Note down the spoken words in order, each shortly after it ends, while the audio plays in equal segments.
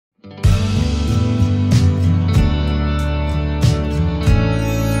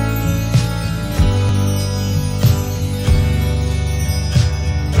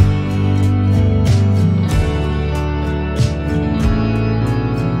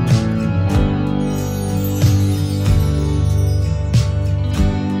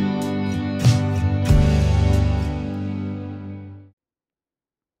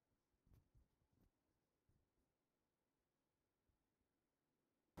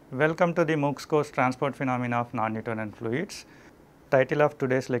Welcome to the MOOCs course Transport Phenomena of Non-Newtonian Fluids. Title of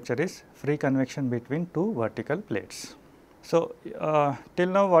today's lecture is Free Convection between two vertical plates. So, till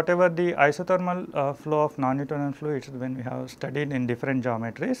now whatever the isothermal flow of non-Newtonian fluids when we have studied in different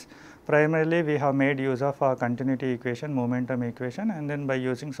geometries, primarily we have made use of a continuity equation, momentum equation, and then by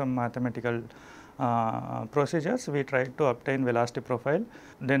using some mathematical procedures we tried to obtain velocity profile,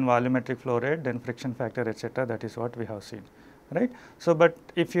 then volumetric flow rate, then friction factor, etc. That is what we have seen, right. So, but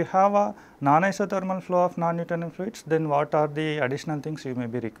if you have a non-isothermal flow of non-Newtonian fluids, then what are the additional things you may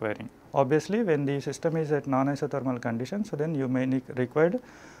be requiring? Obviously, when the system is at non-isothermal condition, so then you may require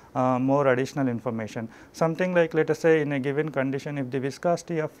more additional information. Something like, let us say, in a given condition, if the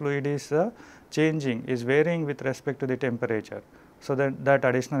viscosity of fluid is changing, is varying with respect to the temperature, so that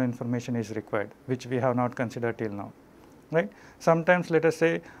additional information is required, which we have not considered till now, right. Sometimes let us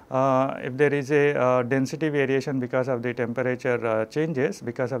say if there is a density variation because of the temperature changes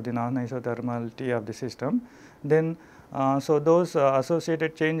because of the non-isothermality of the system, then so those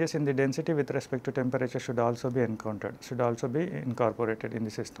associated changes in the density with respect to temperature should also be encountered, should also be incorporated in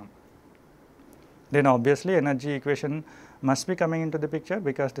the system. Then obviously energy equation must be coming into the picture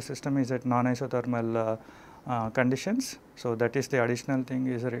because the system is at non-isothermal conditions. So, that is the additional thing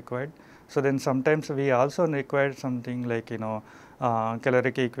is required. So, then sometimes we also require something like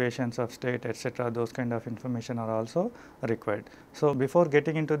caloric equations of state, etc. Those kind of information are also required. So, before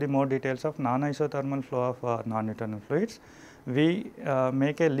getting into the more details of non-isothermal flow of non-Newtonian fluids, we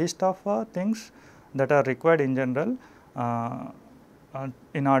make a list of things that are required in general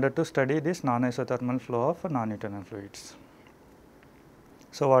in order to study this non-isothermal flow of non-Newtonian fluids.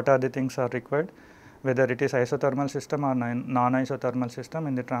 So, what are the things are required? Whether it is isothermal system or non-isothermal system,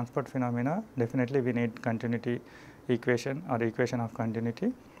 in the transport phenomena, definitely we need continuity equation or equation of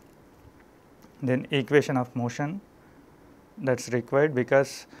continuity. Then equation of motion, that is required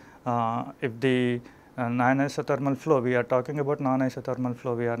because if the non-isothermal flow, we are talking about non-isothermal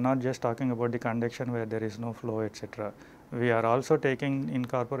flow, we are not just talking about the conduction where there is no flow, etc. We are also taking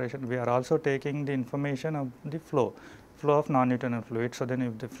incorporation, we are also taking the information of the flow of non-Newtonian fluid. So, then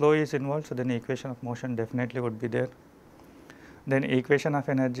if the flow is involved, so then equation of motion definitely would be there. Then equation of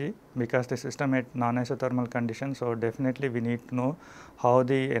energy, because the system at non-isothermal condition, so definitely we need to know how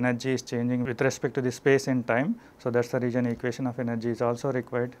the energy is changing with respect to the space and time. So, that is the reason equation of energy is also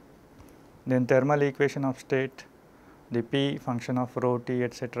required. Then thermal equation of state, the P function of rho T,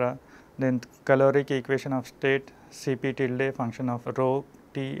 etc. Then caloric equation of state, Cp tilde function of rho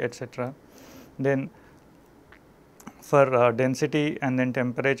T, etc. Then for density and then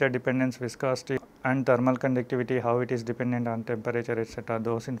temperature dependence, viscosity and thermal conductivity, how it is dependent on temperature, etc.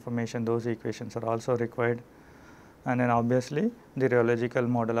 Those information, those equations are also required. And then obviously the rheological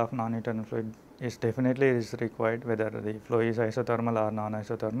model of non-Newtonian fluid is definitely is required, whether the flow is isothermal or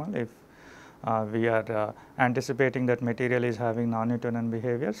non-isothermal. If we are anticipating that material is having non-Newtonian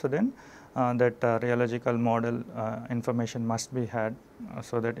behavior, so then that rheological model information must be had,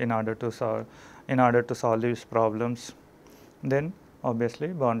 so that in order to solve these problems. Then obviously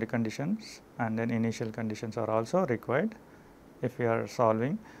boundary conditions and then initial conditions are also required if we are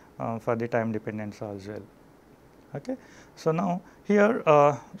solving for the time dependence as well. Okay. So, now here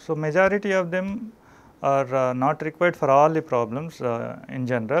so majority of them are not required for all the problems in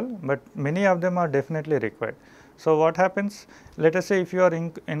general, but many of them are definitely required. So, what happens, let us say if you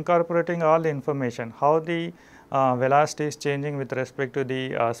are incorporating all the information, how the velocity is changing with respect to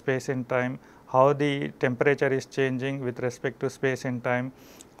the space and time, how the temperature is changing with respect to space and time,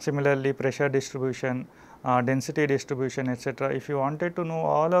 similarly pressure distribution, density distribution, etc. If you wanted to know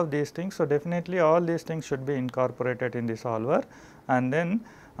all of these things, so definitely all these things should be incorporated in the solver, and then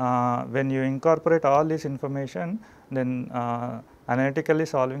when you incorporate all this information, then analytically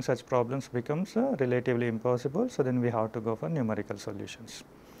solving such problems becomes relatively impossible. So, then we have to go for numerical solutions.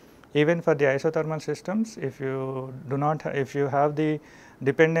 Even for the isothermal systems, if you do not if you have the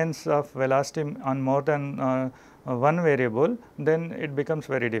dependence of velocity on more than one variable, then it becomes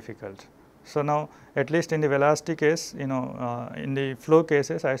very difficult. So, now at least in the velocity case, in the flow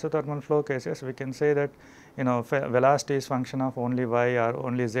cases, isothermal flow cases, we can say that velocity is function of only y or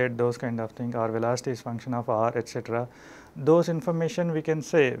only z, those kind of thing, or velocity is function of r, etc. Those information we can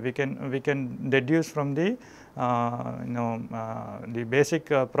say, we can deduce from the the basic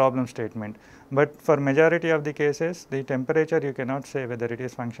problem statement. But for majority of the cases, the temperature you cannot say whether it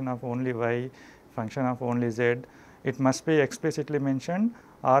is function of only y, function of only z. It must be explicitly mentioned,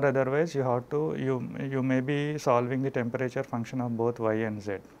 or otherwise you have to you may be solving the temperature function of both y and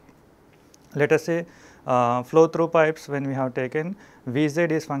z. Let us say flow through pipes, when we have taken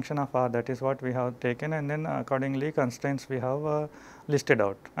Vz is function of r, that is what we have taken, and then accordingly constraints we have listed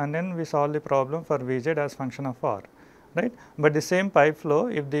out, and then we solve the problem for Vz as function of r, right. But the same pipe flow,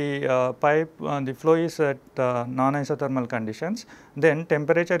 if the the flow is at non-isothermal conditions, then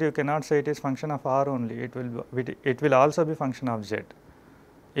temperature you cannot say it is function of r only, it will also be function of z,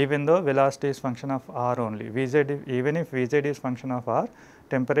 even though velocity is function of r only. Vz, even if Vz is function of r,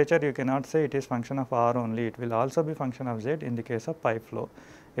 temperature you cannot say it is function of r only, it will also be function of z in the case of pipe flow,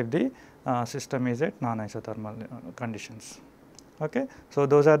 if the system is at non-isothermal conditions. Okay. So,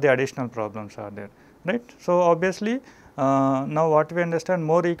 those are the additional problems are there, right. So, obviously, now what we understand,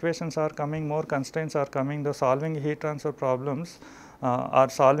 more equations are coming, more constraints are coming, the solving heat transfer problems are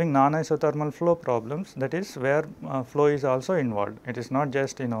solving non-isothermal flow problems, that is where flow is also involved. It is not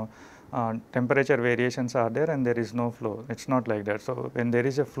just temperature variations are there and there is no flow, it is not like that. So, when there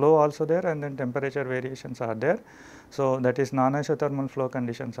is a flow also there and then temperature variations are there, so that is non-isothermal flow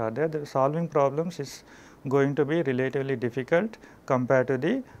conditions are there, the solving problems is going to be relatively difficult compared to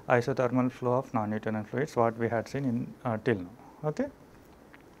the isothermal flow of non-Newtonian fluids what we had seen in till now. Okay.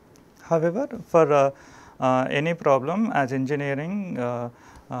 However, for any problem as engineering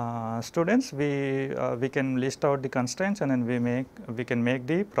students, we can list out the constraints and then we can make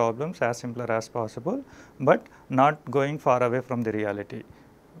the problems as simpler as possible, but not going far away from the reality.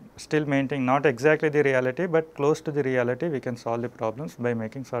 Still maintaining not exactly the reality, but close to the reality, we can solve the problems by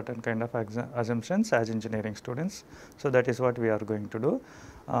making certain kind of assumptions as engineering students. So, that is what we are going to do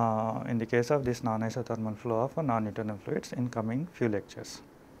in the case of this non-isothermal flow of non-Newtonian fluids in coming few lectures.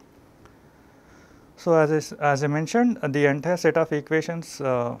 So, as I mentioned, the entire set of equations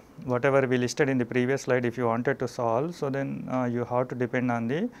whatever we listed in the previous slide, if you wanted to solve, so then you have to depend on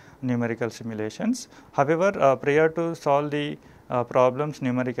the numerical simulations. However, prior to solve the problems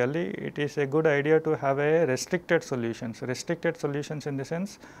numerically, it is a good idea to have a restricted solutions in the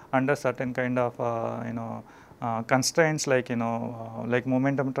sense under certain kind of constraints, like like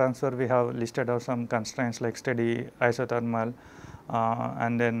momentum transfer, we have listed out some constraints like steady, isothermal,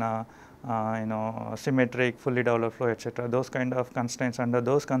 and then symmetric, fully developed flow, etc. Those kind of constraints, under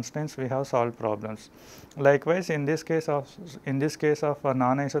those constraints we have solved problems. Likewise, in this case of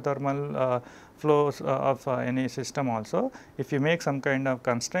non-isothermal flows of any system also, if you make some kind of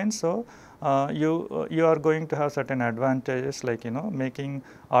constraints, so you are going to have certain advantages, like making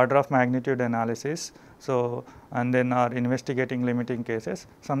order of magnitude analysis. So, and then are investigating limiting cases,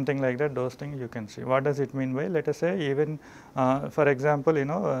 something like that, those things you can see. What does it mean by, let us say, even for example,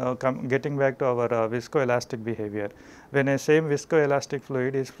 getting back to our viscoelastic behavior, when a same viscoelastic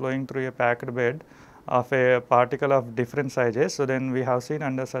fluid is flowing through a packed bed of a particle of different sizes. So, then we have seen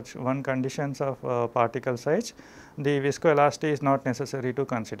under such one conditions of particle size, the viscoelasticity is not necessary to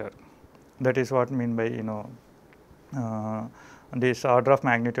consider. That is what mean by this order of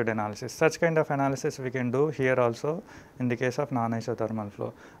magnitude analysis. Such kind of analysis we can do here also in the case of non-isothermal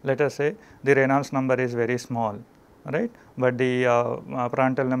flow. Let us say the Reynolds number is very small, right, but the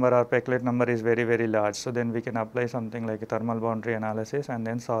Prandtl number or Peclet number is very large. So, then we can apply something like a thermal boundary analysis and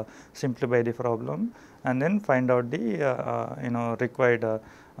then simplify the problem and then find out the required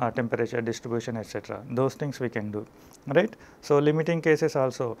temperature distribution, etc. Those things we can do, right. So, limiting cases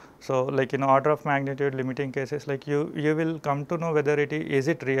also. So, like order of magnitude limiting cases, like you will come to know whether is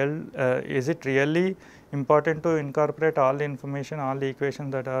it really important to incorporate all the information, all the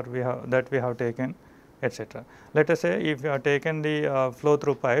equations that we have taken, etc. Let us say if you have taken the flow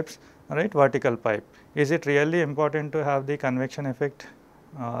through pipes, right, vertical pipe, is it really important to have the convection effect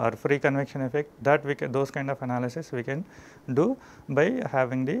or free convection effect? That those kind of analysis we can do by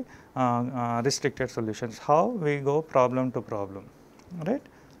having the restricted solutions. How we go problem to problem, right?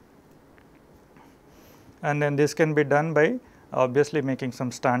 And then this can be done by obviously making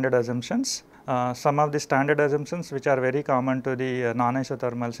some standard assumptions. Some of the standard assumptions which are very common to the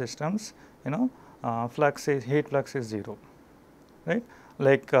non-isothermal systems, heat flux is 0, right.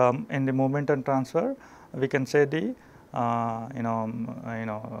 Like in the momentum transfer, we can say the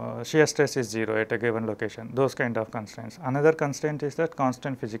shear stress is 0 at a given location, those kind of constraints. Another constraint is that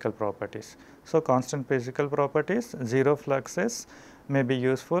constant physical properties. So, constant physical properties, 0 fluxes may be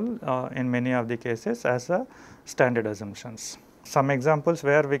useful in many of the cases as a standard assumptions. Some examples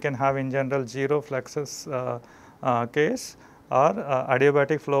where we can have in general 0 fluxes case are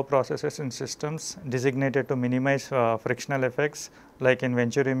adiabatic flow processes in systems designated to minimize frictional effects, like in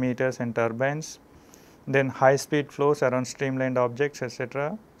venturimeters and turbines. Then high speed flows around streamlined objects,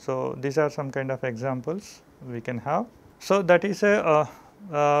 etc. So, these are some kind of examples we can have. So, that is a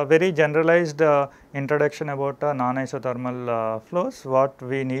very generalized introduction about non-isothermal flows, what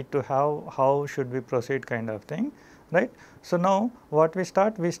we need to have, how should we proceed kind of thing. right. So, now what we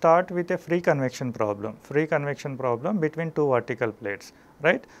start with a free convection problem between two vertical plates,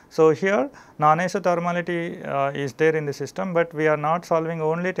 right. So, here non-isothermality is there in the system, but we are not solving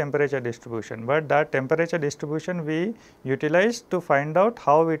only temperature distribution, but that temperature distribution we utilize to find out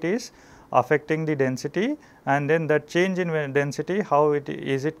how it is affecting the density, and then that change in density, how it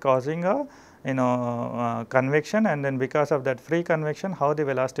is it causing a convection, and then because of that free convection how the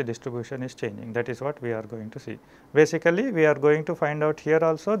velocity distribution is changing. That is what we are going to see. Basically we are going to find out here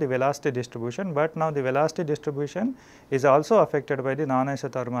also the velocity distribution, but now the velocity distribution is also affected by the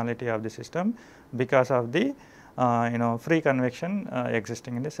non-isothermality of the system because of the free convection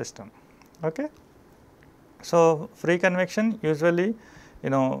existing in the system. Okay. So, free convection usually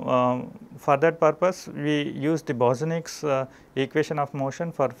for that purpose we use the Bosnick's equation of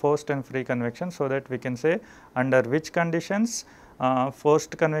motion for forced and free convection, so that we can say under which conditions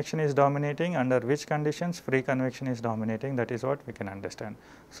forced convection is dominating, under which conditions free convection is dominating. That is what we can understand.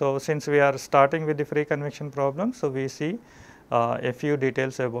 So, since we are starting with the free convection problem, so we see a few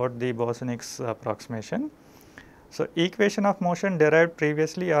details about the Bosnick's approximation. So, equation of motion derived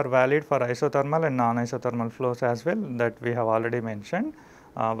previously are valid for isothermal and non-isothermal flows as well, that we have already mentioned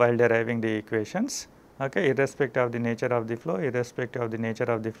while deriving the equations. Okay, irrespective of the nature of the flow, irrespective of the nature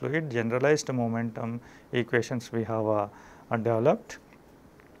of the fluid, generalized momentum equations we have developed.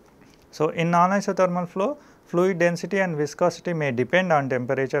 So, in non-isothermal flow, fluid density and viscosity may depend on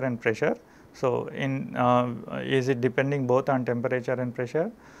temperature and pressure. So, in is it depending both on temperature and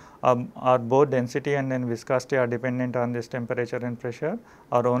pressure? Or both density and then viscosity are dependent on this temperature and pressure,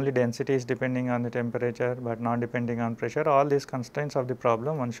 or only density is depending on the temperature but not depending on pressure. All these constraints of the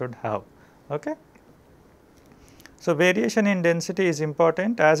problem one should have. Okay. So, variation in density is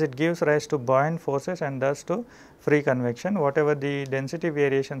important as it gives rise to buoyant forces and thus to free convection. Whatever the density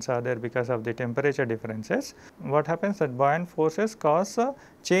variations are there because of the temperature differences, what happens that buoyant forces cause a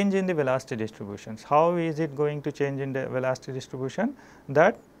change in the velocity distributions. How is it going to change in the velocity distribution?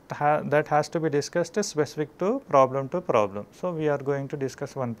 That has to be discussed specific to problem. So, we are going to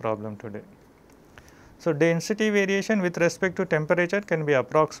discuss one problem today. So, density variation with respect to temperature can be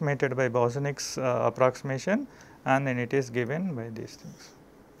approximated by Bosnick's approximation, and then it is given by these things.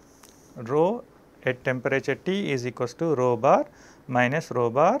 Rho at temperature T is equals to rho bar minus rho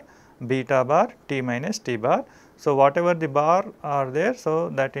bar beta bar T minus T bar. So, whatever the bar are there, so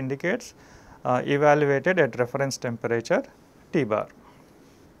that indicates evaluated at reference temperature T bar.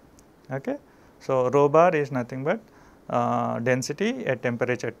 Okay. So, rho bar is nothing but density at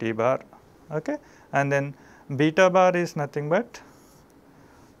temperature T bar, okay. And then beta bar is nothing but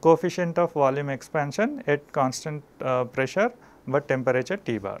coefficient of volume expansion at constant pressure but temperature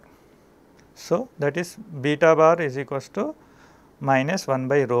T bar. So, that is beta bar is equals to minus 1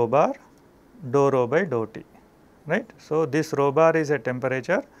 by rho bar dou rho by dou T, right. So, this rho bar is at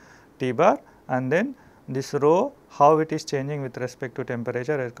temperature T bar, and then this rho how it is changing with respect to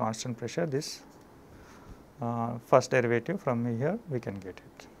temperature at constant pressure, this first derivative from here we can get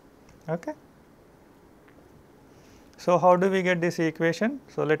it. Okay. So, how do we get this equation?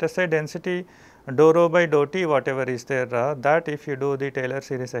 So, let us say density dou rho by dou T whatever is there, that if you do the Taylor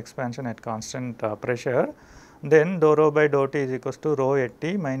series expansion at constant pressure, then dou rho by dou T is equals to rho at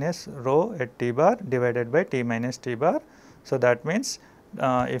T minus rho at T bar divided by T minus T bar. So, that means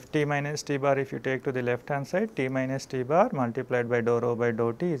if T minus T bar if you take to the left hand side, T minus T bar multiplied by dou rho by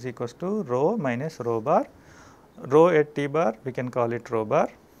dou T is equals to rho minus rho bar, rho at T bar we can call it rho bar.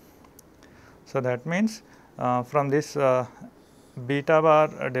 So, that means from this beta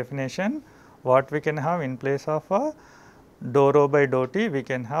bar definition, what we can have in place of dou rho by dou T, we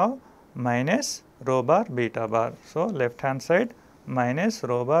can have minus rho bar beta bar. So, left hand side minus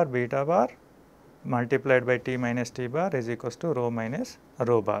rho bar beta bar multiplied by T minus T bar is equals to rho minus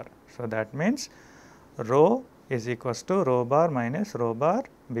rho bar. So, that means rho is equals to rho bar minus rho bar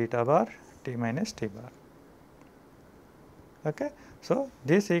beta bar T minus T bar. Okay. So,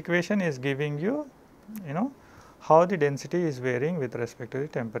 this equation is giving you how the density is varying with respect to the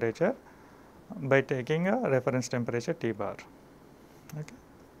temperature by taking a reference temperature T bar. Okay.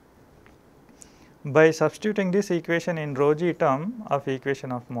 By substituting this equation in rho g term of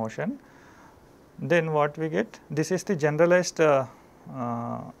equation of motion, then what we get? This is the generalized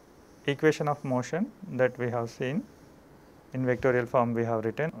equation of motion that we have seen in vectorial form. We have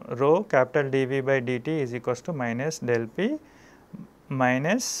written rho capital dV by dt is equals to minus del p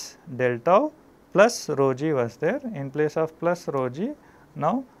minus del tau plus rho g was there. In place of plus rho g,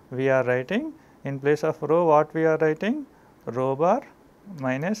 now we are writing in place of rho what we are writing? Rho bar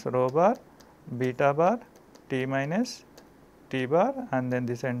minus rho bar beta bar T minus T bar, and then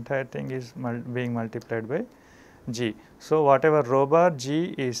this entire thing is being multiplied by G. So, whatever rho bar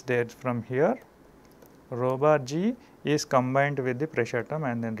G is there from here, rho bar G is combined with the pressure term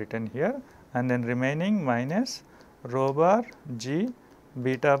and then written here, and then remaining minus rho bar G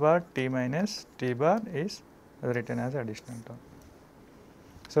beta bar T minus T bar is written as additional term.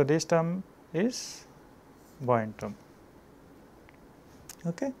 So, this term is buoyant term.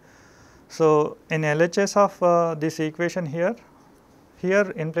 Okay. So, in LHS of this equation here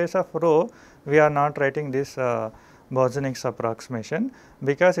in place of rho we are not writing this Bosnick's approximation,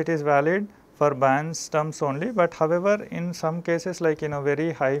 because it is valid for Bans terms only, but however, in some cases like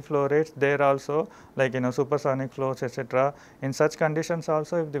very high flow rates, there also like supersonic flows etc. In such conditions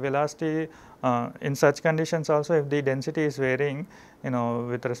also, if the velocity in such conditions also if the density is varying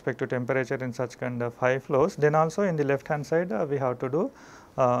with respect to temperature in such kind of high flows, then also in the left hand side we have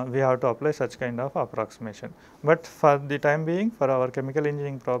to apply such kind of approximation. But for the time being, for our chemical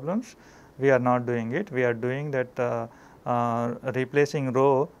engineering problems, we are not doing it. We are doing that replacing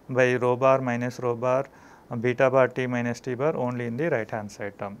rho by rho bar minus rho bar beta bar T minus T bar only in the right hand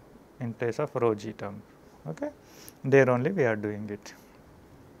side term in place of rho G term. Okay. There only we are doing it.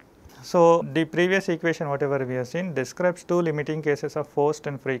 So, the previous equation whatever we have seen describes two limiting cases of forced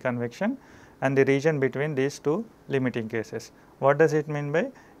and free convection and the region between these two limiting cases. What does it mean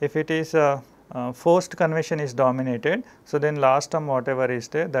by? If it is forced convection is dominated, so then last term whatever is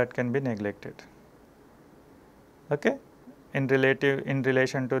there, that can be neglected. Okay. In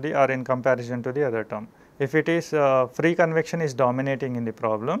relation to the or in comparison to the other term. If it is free convection is dominating in the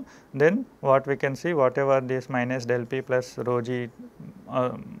problem, then what we can see, whatever this minus del P plus rho G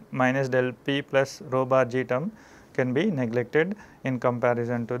minus del P plus rho bar G term can be neglected in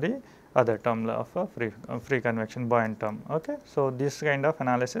comparison to the other term of free convection buoyant term. Okay. So, this kind of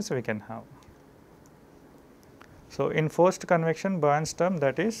analysis we can have. So, in forced convection buoyant term,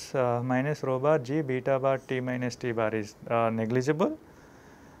 that is minus rho bar G beta bar T minus T bar is negligible.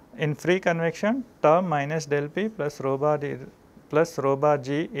 In free convection, term minus del P plus rho bar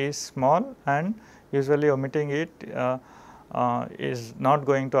G is small, and usually omitting it is not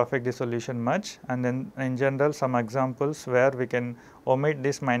going to affect the solution much. And then in general, some examples where we can omit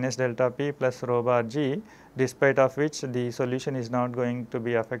this minus delta P plus rho bar G, despite of which the solution is not going to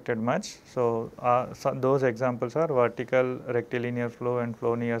be affected much. So, those examples are vertical rectilinear flow and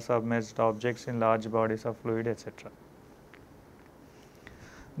flow near submerged objects in large bodies of fluid etc.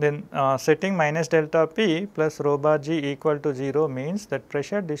 Then setting minus delta P plus rho bar G equal to 0 means that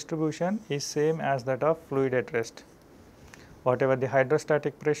pressure distribution is same as that of fluid at rest. Whatever the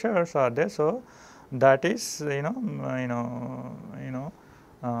hydrostatic pressures are there, so that is the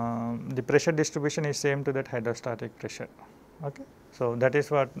the pressure distribution is same to that hydrostatic pressure. Okay. So, that is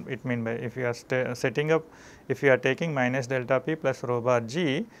what it mean by if you are setting up, if you are taking minus delta P plus rho bar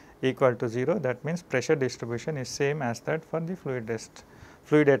G equal to 0, that means pressure distribution is same as that for the fluid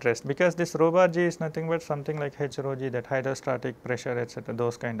at rest, because this rho bar G is nothing but something like H rho G, that hydrostatic pressure etc.,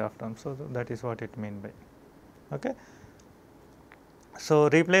 those kind of terms. So, that is what it mean by. Okay. So,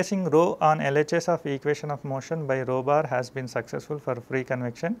 replacing rho on LHS of equation of motion by rho bar has been successful for free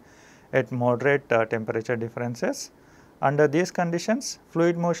convection at moderate temperature differences. Under these conditions,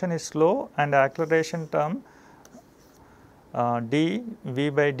 fluid motion is slow and acceleration term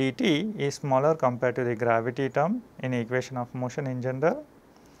dV by dt is smaller compared to the gravity term in equation of motion in general.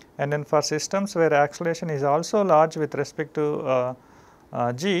 And then for systems where acceleration is also large with respect to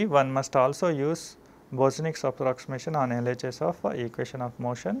g, one must also use Bosnick's approximation on LHS of equation of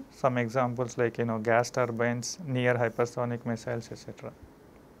motion. Some examples like gas turbines, near hypersonic missiles etc.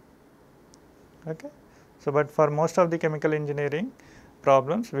 Okay. So, but for most of the chemical engineering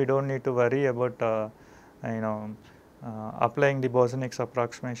problems, we do not need to worry about applying the Bosnick's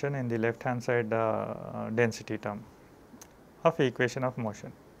approximation in the left hand side density term of equation of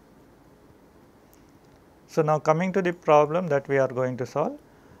motion. So, now coming to the problem that we are going to solve.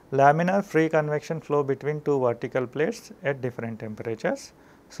 Laminar free convection flow between two vertical plates at different temperatures.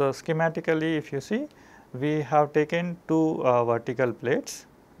 So, schematically if you see, we have taken two vertical plates,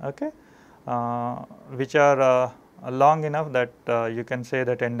 okay, which are long enough that you can say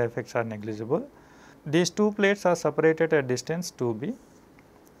that end effects are negligible. These two plates are separated at distance 2b.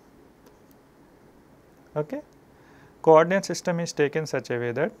 Okay. Coordinate system is taken such a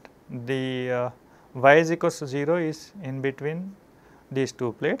way that the y is equals to 0 is in between these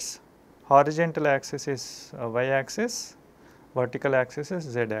two plates, horizontal axis is y axis, vertical axis is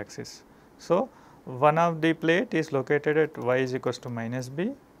z axis. So, one of the plate is located at y is equals to minus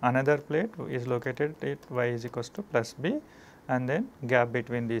b, another plate is located at y is equals to plus b, and then gap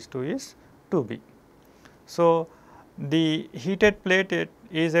between these two is 2b. So, the heated plate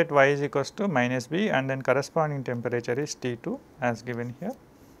is at y is equals to minus b, and then corresponding temperature is T2 as given here,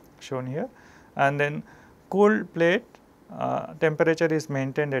 shown here, and then cooled plate temperature is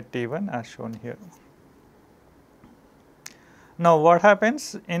maintained at T1 as shown here. Now, what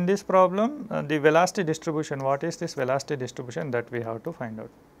happens in this problem, the velocity distribution, what is this velocity distribution, that we have to find out.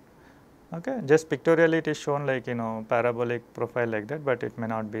 Okay. Just pictorially it is shown like parabolic profile like that, but it may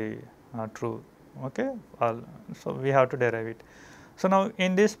not be true. Okay. So, we have to derive it. So, now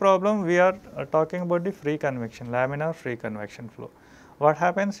in this problem we are talking about the free convection, laminar free convection flow. What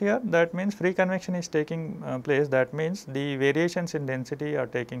happens here? That means free convection is taking place, that means the variations in density are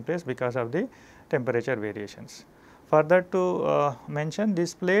taking place because of the temperature variations. Further to mention,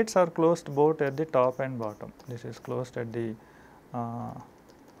 these plates are closed both at the top and bottom. This is closed at the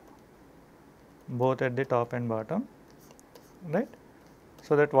both at the top and bottom, right.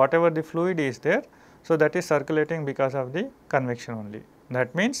 So, that whatever the fluid is there, so that is circulating because of the convection only.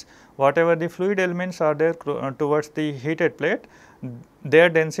 That means, whatever the fluid elements are there towards the heated plate, their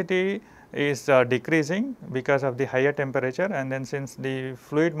density is decreasing because of the higher temperature, and then since the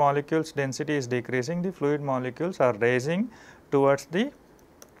fluid molecules density is decreasing, the fluid molecules are rising towards the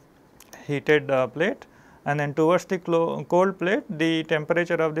heated plate, and then towards the cold plate the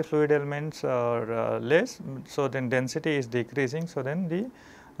temperature of the fluid elements are less. So, then density is decreasing. So, then the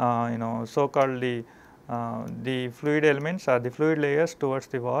so called the fluid elements or the fluid layers towards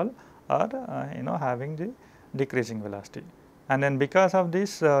the wall are having the decreasing velocity. And then because of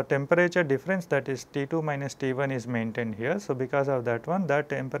this temperature difference, that is T2 minus T1 is maintained here. So, because of that one, that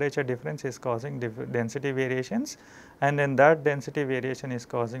temperature difference is causing density variations, and then that density variation is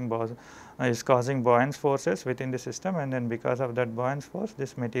causing buoyant forces within the system, and then because of that buoyant force,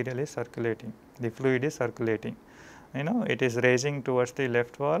 this material is circulating, the fluid is circulating. It is raising towards the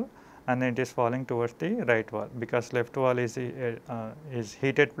left wall, and then it is falling towards the right wall, because left wall is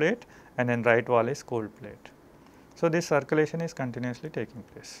heated plate and then right wall is cold plate. So, this circulation is continuously taking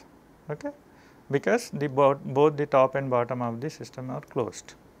place, okay, because both the top and bottom of the system are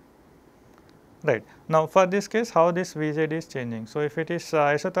closed, right. Now, for this case, how this Vz is changing? So, if it is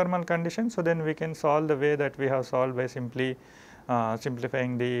isothermal condition, so then we can solve the way that we have solved by simply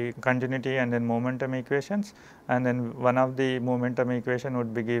simplifying the continuity and then momentum equations, and then one of the momentum equation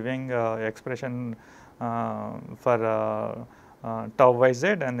would be giving expression for tau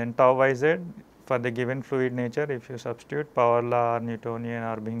yz, and then tau yz for the given fluid nature, if you substitute power law or Newtonian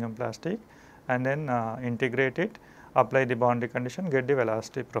or Bingham plastic, and then integrate it, apply the boundary condition, get the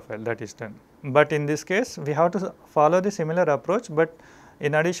velocity profile, that is done. But in this case, we have to follow the similar approach, but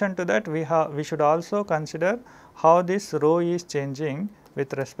in addition to that, we should also consider how this rho is changing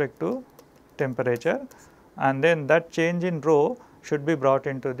with respect to temperature, and then that change in rho should be brought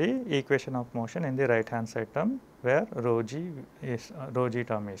into the equation of motion in the right hand side term, where rho g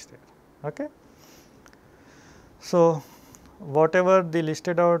term is there. Okay. So, whatever the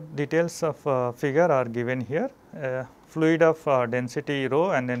listed out details of figure are given here, fluid of density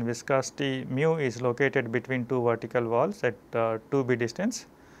rho and then viscosity mu is located between two vertical walls at 2b distance.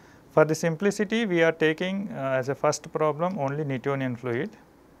 For the simplicity, we are taking as a first problem only Newtonian fluid,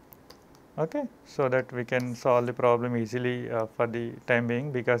 okay, so that we can solve the problem easily for the time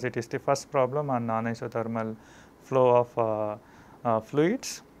being, because it is the first problem on non-isothermal flow of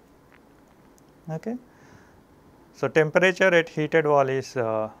fluids. Okay. So, temperature at heated wall is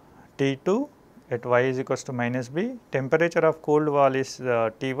T2 at y is equals to minus b, temperature of cooled wall is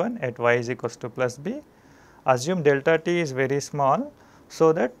T1 at y is equals to plus b. Assume delta T is very small,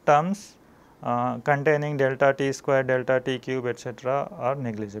 so that terms containing delta T square, delta T cube etc. are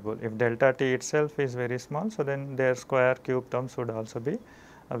negligible. If delta T itself is very small, so then their square cube terms would also be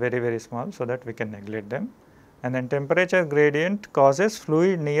very small, so that we can neglect them. And then temperature gradient causes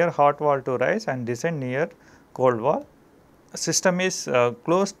fluid near hot wall to rise and descend near cold wall. System is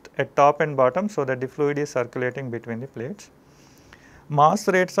closed at top and bottom, so that the fluid is circulating between the plates. Mass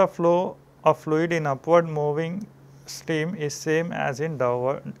rates of flow of fluid in upward moving stream is same as in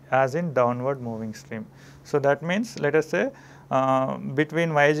downward moving stream. So, that means let us say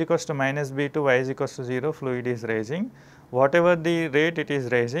between y is equals to minus b to y is equals to 0, fluid is rising. Whatever the rate it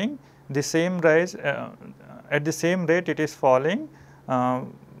is rising, the same rise at the same rate it is falling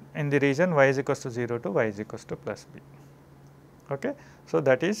in the region y is equals to 0 to y is equals to plus b. Okay. So,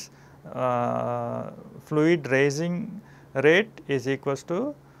 that is fluid rising rate is equals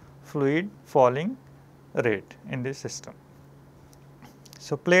to fluid falling rate in this system.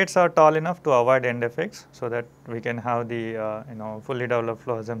 So, plates are tall enough to avoid end effects, so that we can have the fully developed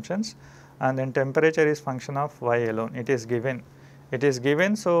flow assumptions, and then temperature is function of y alone, it is given It is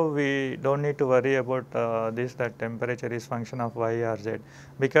given, so we do not need to worry about this, that temperature is function of y or z,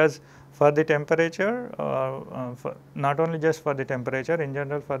 because for the temperature, not only just for the temperature, in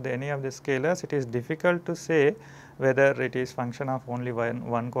general for any of the scalars, it is difficult to say whether it is function of only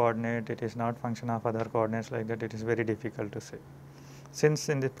one coordinate, it is not function of other coordinates, like that it is very difficult to say. Since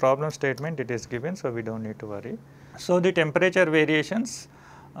in the problem statement it is given, so we do not need to worry. So, the temperature variations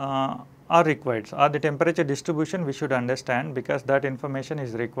are required, or the temperature distribution we should understand, because that information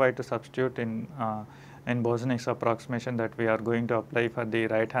is required to substitute in Bosniak's approximation that we are going to apply for the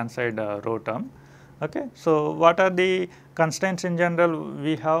right hand side rho term. Okay. So, what are the constraints in general?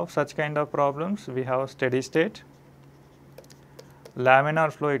 We have such kind of problems. We have steady state,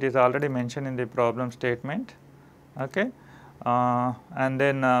 laminar flow, it is already mentioned in the problem statement. Okay. And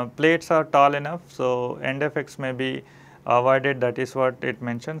then plates are tall enough, so end effects may be avoided, that is what it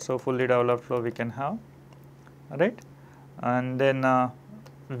mentions. So, fully developed flow we can have, right. And then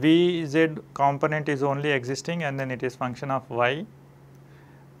Vz component is only existing, and then it is function of y.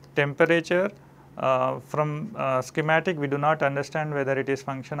 Temperature, from schematic we do not understand whether it is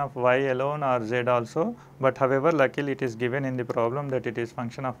function of y alone or z also, but however luckily it is given in the problem that it is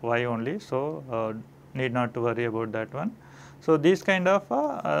function of y only. So, need not to worry about that one. So, these kind of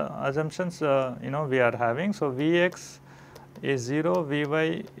assumptions we are having. So, Vx is 0,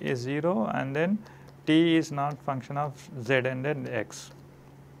 Vy is 0, and then t is not function of z and then x.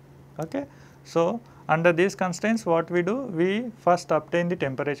 Okay. So, under these constraints what we do? We first obtain the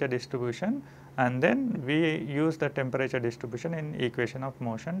temperature distribution, and then we use the temperature distribution in equation of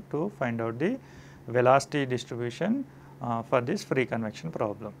motion to find out the velocity distribution for this free convection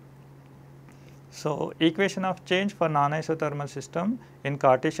problem. So, equation of change for non-isothermal system in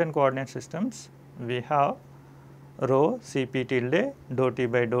Cartesian coordinate systems, we have rho Cp tilde dou t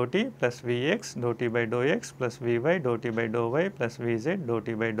by dou t plus Vx dou t by dou x plus Vy dou t by dou y plus Vz dou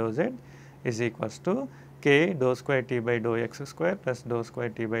t by dou z is equals to k dou square t by dou x square plus dou square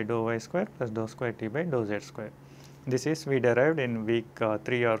t by dou y square plus dou square t by dou z square. This is we derived in week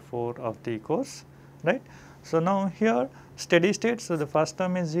 3 or 4 of the course, right. So, now here steady state, so the first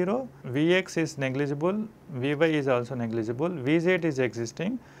term is 0, Vx is negligible, Vy is also negligible, Vz is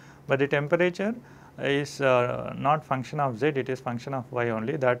existing, but the temperature is not function of z, it is function of y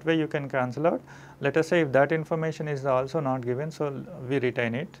only. That way you can cancel out. Let us say if that information is also not given, so we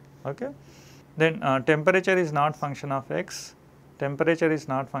retain it. Okay. Then temperature is not function of x, temperature is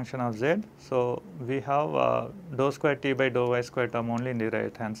not function of z. So, we have dou square t by dou y square term only in the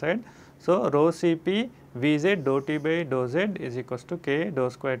right hand side. So, rho Cp Vz dou t by dou z is equals to k dou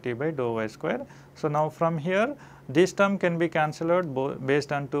square t by dou y square. So, now from here this term can be cancelled out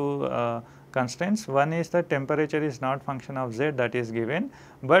based on two constraints. One is that temperature is not function of z, that is given,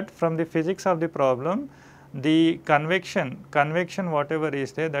 but from the physics of the problem the convection whatever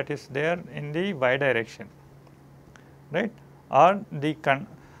is there, that is there in the y direction, right, or the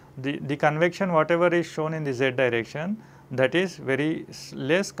convection whatever is shown in the z direction, that is very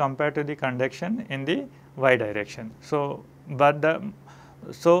less compared to the conduction in the y direction. So, but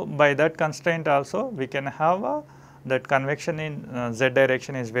by that constraint also we can have that convection in z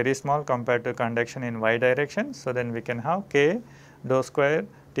direction is very small compared to conduction in y direction. So, then we can have k dou square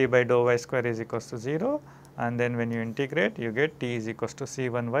t by dou y square is equals to 0, and then when you integrate you get t is equals to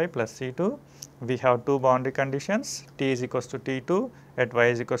C1y plus C2. We have two boundary conditions, t is equals to T2 at y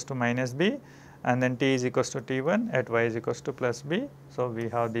is equals to minus b, and then t is equals to T1 at y is equals to plus b. So, we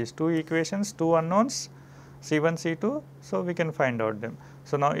have these two equations, two unknowns C1, C2, so we can find out them.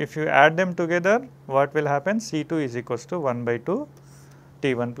 So, now if you add them together, what will happen? C2 is equals to 1 by 2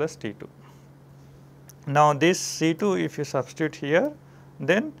 T1 plus T2. Now, this C2 if you substitute here,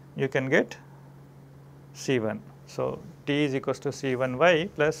 then you can get C1. So, T is equals to C1y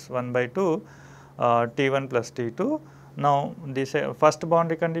plus 1 by 2 T1 plus T2. Now, this first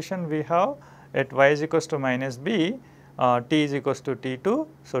boundary condition we have at y is equals to minus b, T is equals to T2.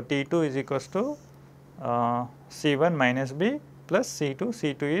 So, T2 is equals to C1 minus b plus C2,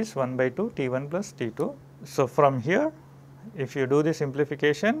 C2 is 1 by 2 T1 plus T2. So, from here if you do the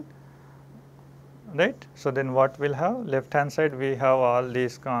simplification, right. So, then what we will have? Left hand side we have all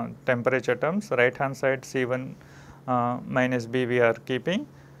these temperature terms, right hand side C1 minus b we are keeping,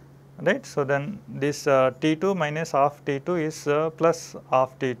 right. So, then this T2 minus half T2 is plus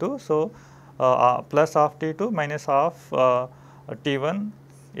half T2. So, plus half T2 minus half T1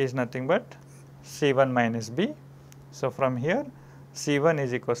 is nothing but C1 minus b. So, from here C1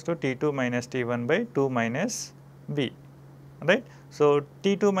 is equals to T2 minus T1 by 2 minus b, right. So,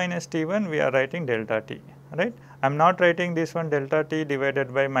 T2 minus T1 we are writing delta T, right, I am not writing this one delta t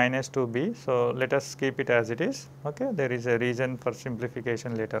divided by minus 2b. So, let us keep it as it is. Okay. There is a reason for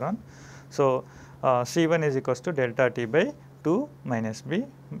simplification later on. So, C1 is equals to delta t by 2 minus b,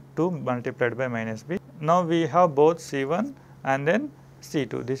 2 multiplied by minus b. Now, we have both C1 and then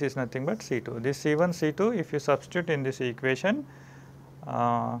C2. This is nothing but C2. This C1, C2, if you substitute in this equation,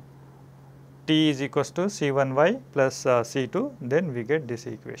 t is equals to C1y plus C2, then we get this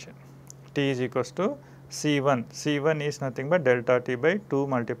equation. T is equals to C1, C1 is nothing but delta t by 2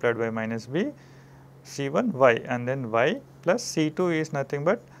 multiplied by minus b, C1 y, and then y plus C2 is nothing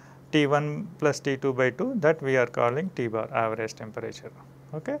but T1 plus T2 by 2, that we are calling T bar, average temperature.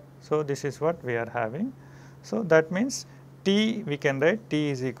 Okay. So, this is what we are having. So, that means T, we can write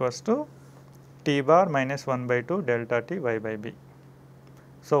T is equals to T bar minus 1 by 2 delta T y by b.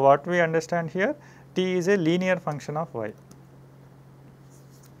 So, what we understand here, T is a linear function of y,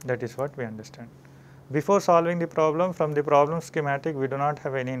 that is what we understand. Before solving the problem, from the problem schematic, we do not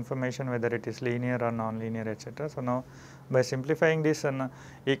have any information whether it is linear or non-linear, etc. So, now by simplifying this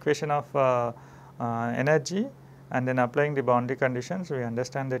equation of energy and then applying the boundary conditions, we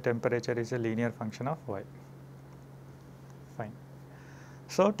understand the temperature is a linear function of y. Fine.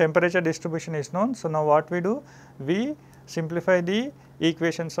 So, temperature distribution is known. So, now what we do? We simplify the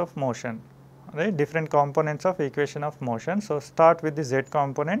equations of motion, right, different components of equation of motion. So, start with the z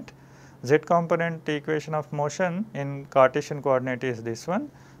component. Z component equation of motion in Cartesian coordinate is this one.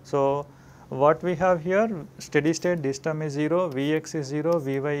 So, what we have here, steady state, this term is 0, Vx is 0,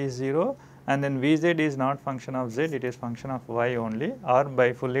 Vy is 0, and then Vz is not function of z, it is function of y only, or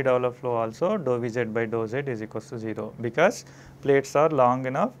by fully developed flow also dou Vz by dou z is equals to 0, because plates are long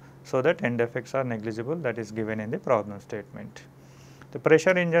enough so that end effects are negligible, that is given in the problem statement. The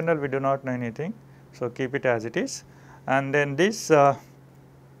pressure in general we do not know anything, so keep it as it is, and then this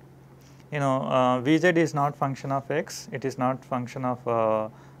Vz is not function of x, it is not function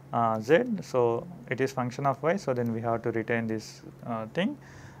of z, so it is function of y, so then we have to retain this thing.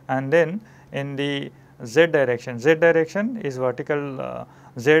 And then in the z direction is vertical,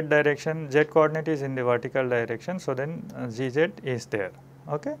 z direction, z coordinate is in the vertical direction, so then gz is there.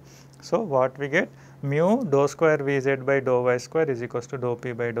 Okay. So, what we get, mu dou square Vz by dou y square is equals to dou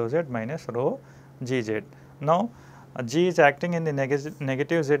p by dou z minus rho gz. Now, g is acting in the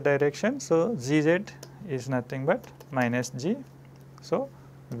negative z direction, so gz is nothing but minus g. So,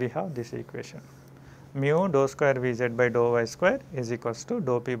 we have this equation, mu dou square Vz by dou y square is equals to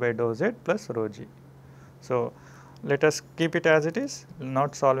dou p by dou z plus rho g. So, let us keep it as it is,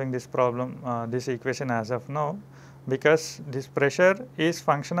 not solving this problem, this equation as of now, because this pressure is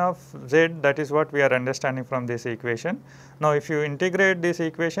function of z, that is what we are understanding from this equation. Now, if you integrate this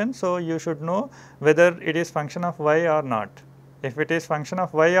equation, so you should know whether it is function of y or not. If it is function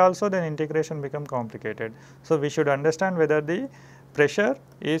of y also, then integration become complicated. So, we should understand whether the pressure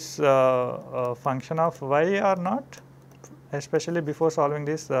is a function of y or not, especially before solving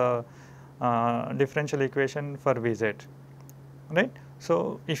this differential equation for Vz, right.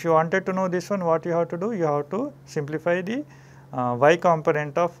 So, if you wanted to know this one, what you have to do? You have to simplify the y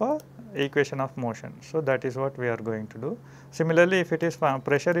component of equation of motion. So, that is what we are going to do. Similarly, if it is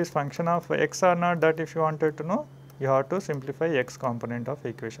pressure is function of x or not, that if you wanted to know, you have to simplify x component of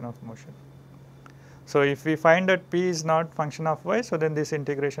equation of motion. So, if we find that p is not function of y, so then this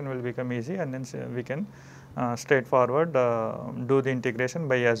integration will become easy, and then we can straightforward do the integration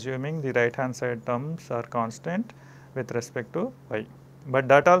by assuming the right hand side terms are constant with respect to y. But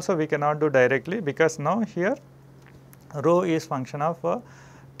that also we cannot do directly, because now here rho is function of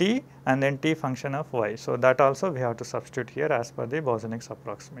t and then t function of y. So, that also we have to substitute here as per the Bosenick's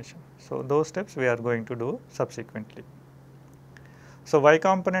approximation. So, those steps we are going to do subsequently. So, y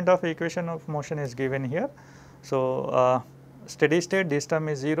component of equation of motion is given here. So, steady state, this term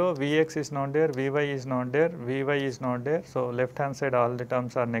is 0, Vx is not there, Vy is not there, Vy is not there. So, left hand side all the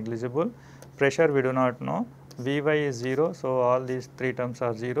terms are negligible. Pressure we do not know, Vy is 0, so all these 3 terms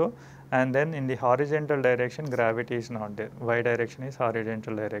are 0, and then in the horizontal direction gravity is not there, y direction is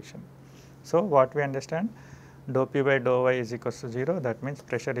horizontal direction. So, what we understand, dou p by dou y is equals to 0, that means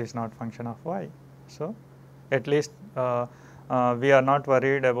pressure is not function of y. So, at least we are not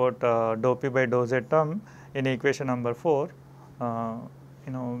worried about dou p by dou z term in equation number 4,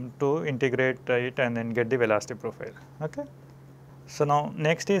 to integrate it and then get the velocity profile. Okay. So, now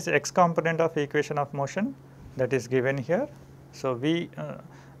next is x component of equation of motion, that is given here. So, we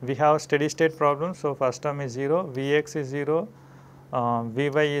have steady state problem. So, first term is 0, Vx is 0,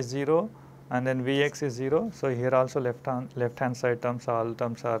 Vy is 0, and then Vx is 0. So, here also left hand side terms, all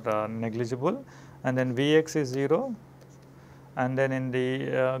terms are negligible, and then Vx is 0, and then in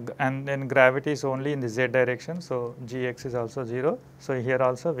the and then gravity is only in the z direction. So, Gx is also 0. So, here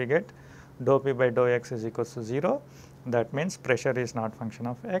also we get dou p by dou x is equals to 0, that means pressure is not function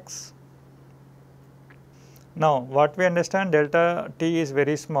of x. Now, what we understand, delta t is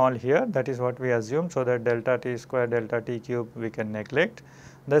very small here, that is what we assume. So, that delta t square delta t cube we can neglect.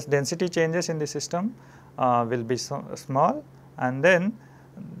 Thus, density changes in the system will be small, and then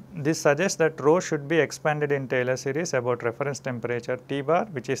this suggests that rho should be expanded in Taylor series about reference temperature T bar,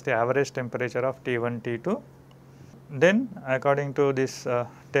 which is the average temperature of T1, T2. Then according to this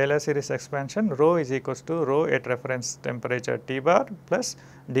Taylor series expansion, rho is equals to rho at reference temperature T bar plus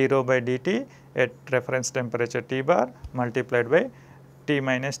d rho by dt at reference temperature T bar multiplied by T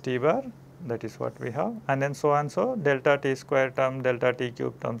minus T bar, that is what we have, and then so on. So, delta T square term, delta T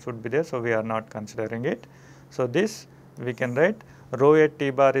cube terms would be there. So, we are not considering it. So, this we can write rho at T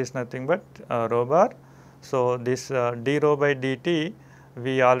bar is nothing but rho bar. So, this d rho by dt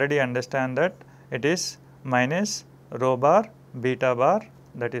we already understand that it is minus rho bar beta bar,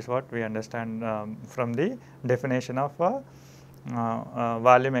 that is what we understand from the definition of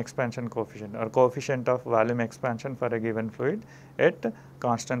volume expansion coefficient or coefficient of volume expansion for a given fluid at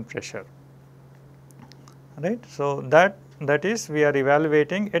constant pressure, right. So, that is we are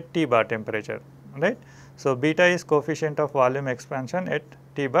evaluating at T bar temperature, right. So, beta is coefficient of volume expansion at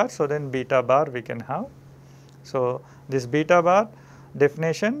T bar. So, then beta bar we can have. So, this beta bar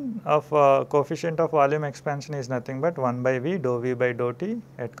definition of coefficient of volume expansion is nothing but 1 by V dou V by dou T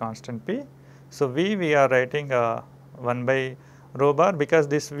at constant P. So, V we are writing 1 by rho bar, because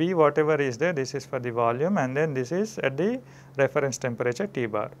this V whatever is there, this is for the volume, and then this is at the reference temperature T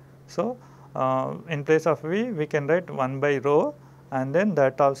bar. So, in place of V we can write 1 by rho, and then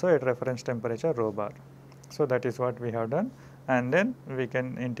that also at reference temperature rho bar. So, that is what we have done, and then we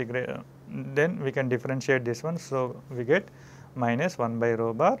can integrate, then we can differentiate this one. So, we get minus 1 by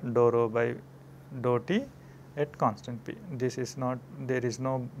rho bar dou rho by dou T at constant P. This is not, there is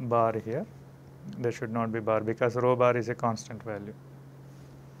no bar here, there should not be bar because rho bar is a constant value,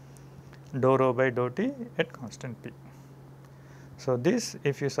 dou rho by dou T at constant P. So, this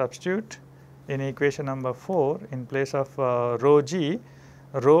if you substitute in equation number 4 in place of rho g,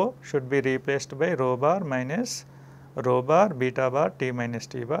 rho should be replaced by rho bar minus rho bar beta bar T minus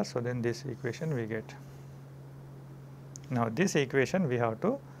T bar. So, then this equation we get. Now, this equation we have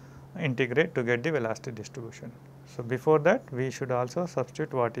to integrate to get the velocity distribution. So, before that we should also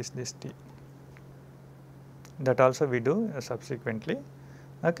substitute what is this T, that also we do subsequently.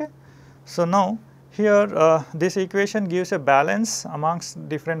 Okay. So, now here this equation gives a balance amongst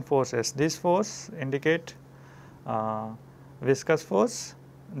different forces. This force indicate viscous force,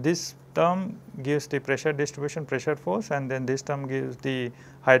 this term gives the pressure distribution pressure force, and then this term gives the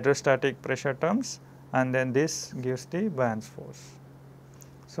hydrostatic pressure terms, and then this gives the Buoyant's force.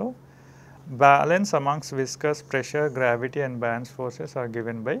 So, balance amongst viscous, pressure, gravity and Buoyant's forces are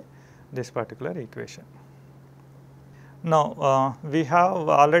given by this particular equation. Now, we have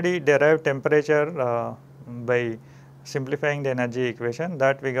already derived temperature by simplifying the energy equation,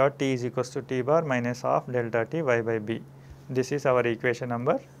 that we got T is equals to T bar minus half delta T y by B. This is our equation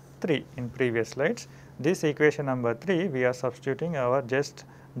number 3 in previous slides. This equation number 3 we are substituting our just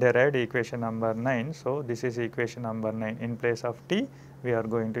derived equation number 9. So, this is equation number 9, in place of T we are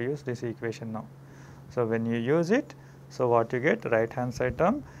going to use this equation now. So, when you use it, so what you get, right hand side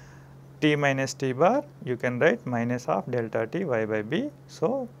term T minus T bar you can write minus half delta T y by B.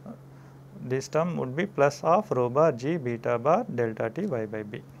 So, this term would be plus half rho bar G beta bar delta T y by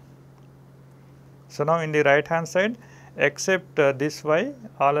B. So, now in the right hand side, except this y,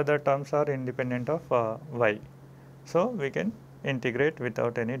 all other terms are independent of y. So, we can integrate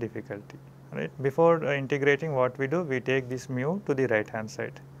without any difficulty, right. Before integrating, what we do, we take this mu to the right hand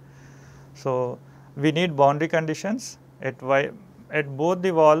side. So, we need boundary conditions at y, at both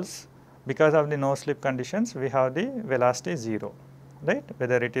the walls, because of the no slip conditions we have the velocity 0, right.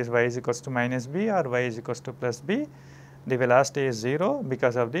 Whether it is y is equals to minus b or y is equals to plus b, the velocity is 0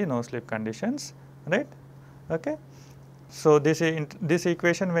 because of the no slip conditions, right. Okay. So, this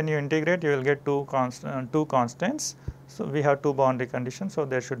equation when you integrate, you will get two constants. So, we have two boundary conditions. So,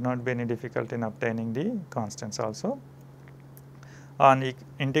 there should not be any difficulty in obtaining the constants also. On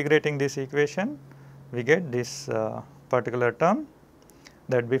integrating this equation, we get this particular term,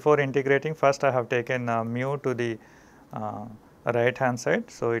 that before integrating, first I have taken mu to the right hand side.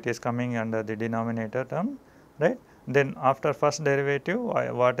 So, it is coming under the denominator term, right. Then after first derivative,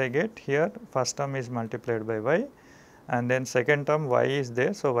 what I get here, first term is multiplied by y, and then second term y is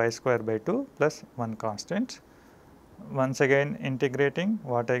there. So, y square by 2 plus 1 constant, once again integrating,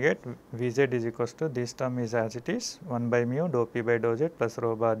 what I get, Vz is equals to, this term is as it is, 1 by mu dou p by dou z plus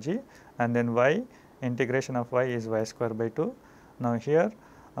rho bar g, and then y, integration of y is y square by 2. Now here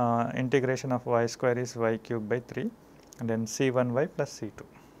integration of y square is y cube by 3, and then C1y plus C2.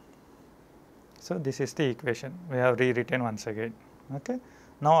 So this is the equation we have rewritten once again. Okay.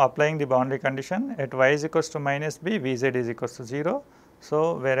 Now applying the boundary condition, at y is equals to minus b, Vz is equals to 0.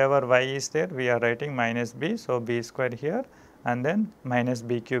 So wherever y is there, we are writing minus b, so b square here, and then minus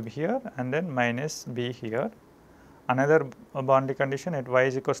b cube here, and then minus b here. Another boundary condition, at y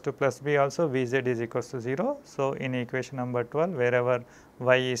is equals to plus b also, Vz is equals to 0. So in equation number 12, wherever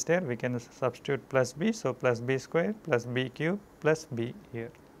y is there, we can substitute plus b, so plus b square plus b cube plus b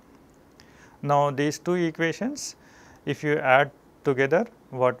here. Now these two equations, if you add together,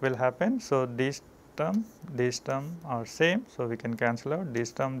 what will happen? So these term are same, so we can cancel out.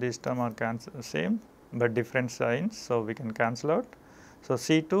 This term are same, but different signs, so we can cancel out. So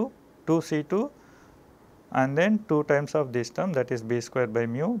C2, 2C2, and then 2 times of this term, that is b square by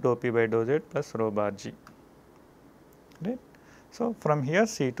mu dou p by dou z plus rho bar g. Right. So from here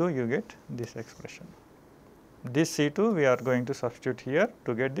C2 you get this expression. This C2 we are going to substitute here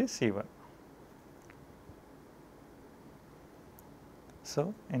to get this C1.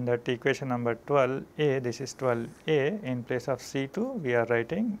 So in that equation number 12a, this is 12a, in place of C2 we are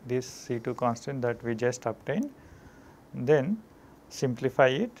writing this C2 constant that we just obtained, then simplify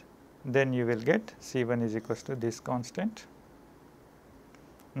it, then you will get C1 is equals to this constant.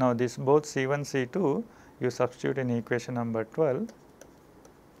 Now this both C1, C2 you substitute in equation number 12,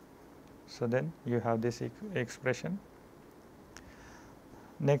 so then you have this expression.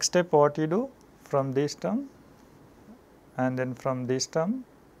 Next step, what you do from this term, and then from this term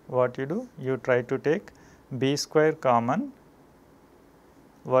what you do, you try to take b square common.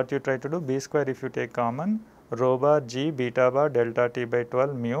 What you try to do, b square if you take common, rho bar g beta bar delta t by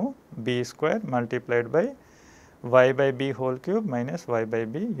 12 mu b square multiplied by y by b whole cube minus y by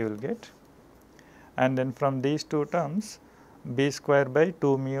b you will get. And then from these two terms, b square by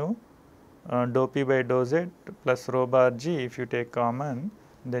 2 mu dou p by dou z plus rho bar g if you take common,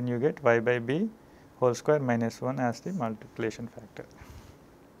 then you get y by b whole square minus 1 as the multiplication factor.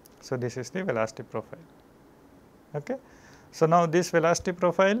 So this is the velocity profile. Okay. So now this velocity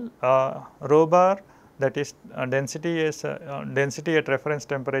profile, rho bar, that is density at reference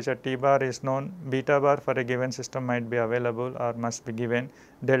temperature T bar is known, beta bar for a given system might be available or must be given,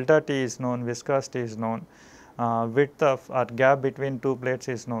 delta T is known, viscosity is known, width of or gap between two plates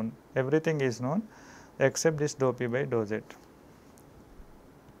is known, everything is known except this dou p by dou z.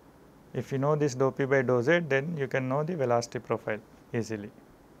 If you know this dou p by dou z, then you can know the velocity profile easily.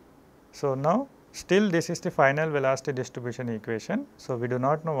 So now still this is the final velocity distribution equation. So we do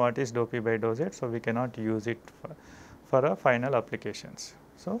not know what is dou p by dou z, so we cannot use it for a final applications.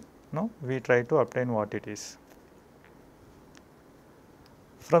 So now we try to obtain what it is.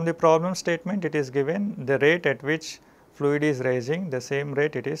 From the problem statement, it is given the rate at which fluid is rising, the same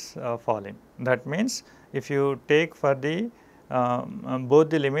rate it is falling. That means if you take for the both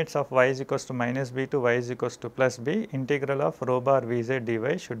the limits of y is equals to minus b to y is equals to plus b, integral of rho bar Vz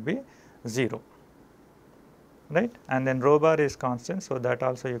dy should be 0, right, and then rho bar is constant, so that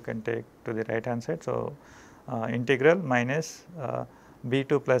also you can take to the right hand side. So integral minus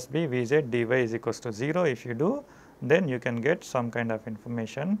b2 plus b Vz dy is equals to 0. If you do, then you can get some kind of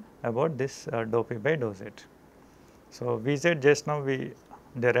information about this dou p by dou z. So Vz, just now we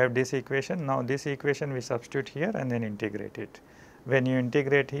derived this equation. Now this equation we substitute here and then integrate it. When you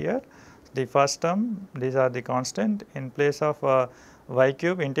integrate here, the first term, these are the constant, in place of y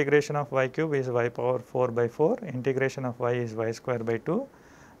cube, integration of y cube is y power 4 by 4, integration of y is y square by 2,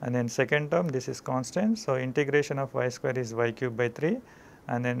 and then second term this is constant. So integration of y square is y cube by 3,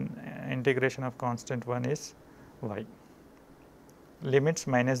 and then integration of constant 1 is y. Limits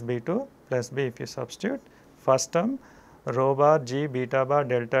minus b2 plus b, if you substitute, first term rho bar g beta bar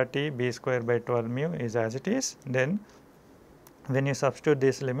delta t b square by 12 mu is as it is. Then when you substitute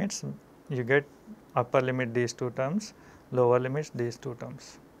these limits, you get upper limit these two terms, lower limits these two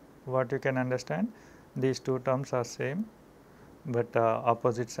terms. What you can understand, these two terms are same but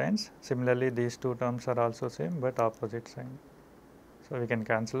opposite signs. Similarly these two terms are also same but opposite sign, so we can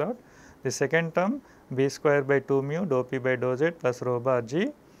cancel out. The second term, b square by 2 mu dou p by dou z plus rho bar g,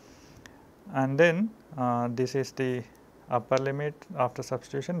 and then this is the upper limit after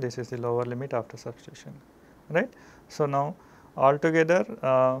substitution, this is the lower limit after substitution, right. So now altogether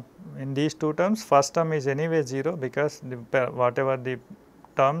in these two terms, first term is anyway 0 because whatever the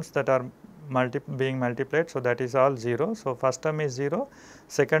terms that are being multiplied. So, that is all 0. So, first term is 0,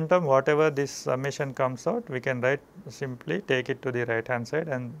 second term whatever this summation comes out, we can write simply take it to the right hand side,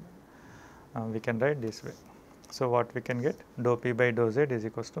 and we can write this way. So, what we can get, dou p by dou z is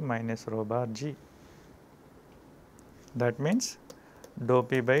equals to minus rho bar g. That means dou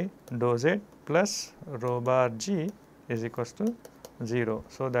p by dou z plus rho bar g is equals to 0.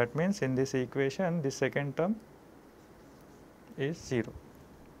 So, that means in this equation the second term is 0.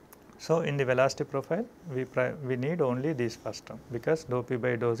 So, in the velocity profile we need only this first term, because dou p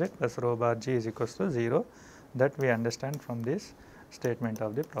by dou z plus rho bar g is equals to 0, that we understand from this statement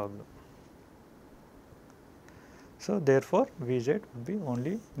of the problem. So, therefore, Vz would be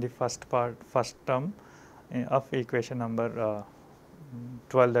only the first term of equation number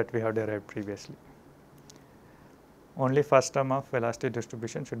 12 that we have derived previously. Only first term of velocity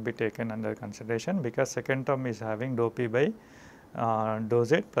distribution should be taken under consideration, because second term is having dou p by dou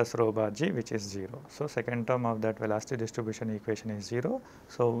z plus rho bar g, which is 0. So, second term of that velocity distribution equation is 0.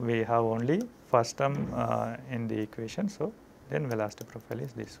 So, we have only first term in the equation. So, then velocity profile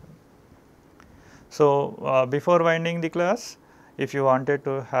is this one. So, before winding the class, if you wanted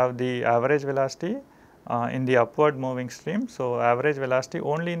to have the average velocity in the upward moving stream. So, average velocity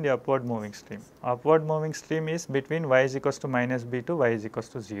only in the upward moving stream. Upward moving stream is between y is equals to minus b to y is equals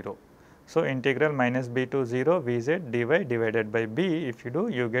to 0. So, integral minus b to 0 Vz dy divided by b, if you do,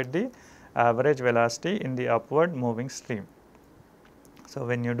 you get the average velocity in the upward moving stream. So,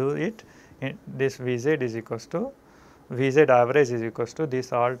 when you do it, this Vz is equals to, Vz average is equals to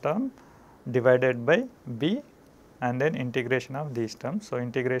this all term divided by b, and then integration of these terms. So,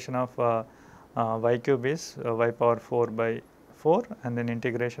 integration of y cube is y power 4 by 4, and then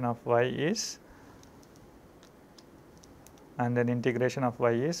integration of y is, and then integration of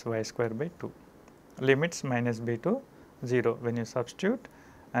y is y square by 2, limits minus b to 0. When you substitute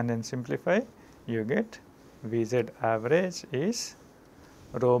and then simplify, you get Vz average is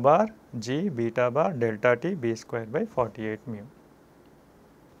rho bar g beta bar delta t b square by 48 mu.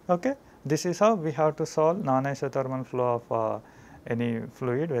 Okay. This is how we have to solve non-isothermal flow of any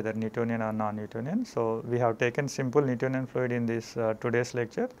fluid, whether Newtonian or non-Newtonian. So, we have taken simple Newtonian fluid in this today's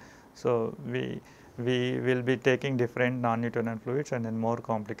lecture. So, we will be taking different non-Newtonian fluids and then more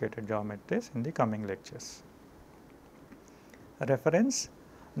complicated geometries in the coming lectures. Reference: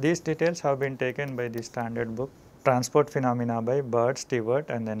 these details have been taken by the standard book Transport Phenomena by Bird, Stewart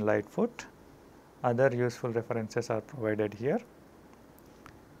and then Lightfoot. Other useful references are provided here.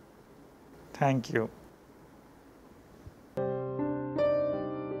 Thank you.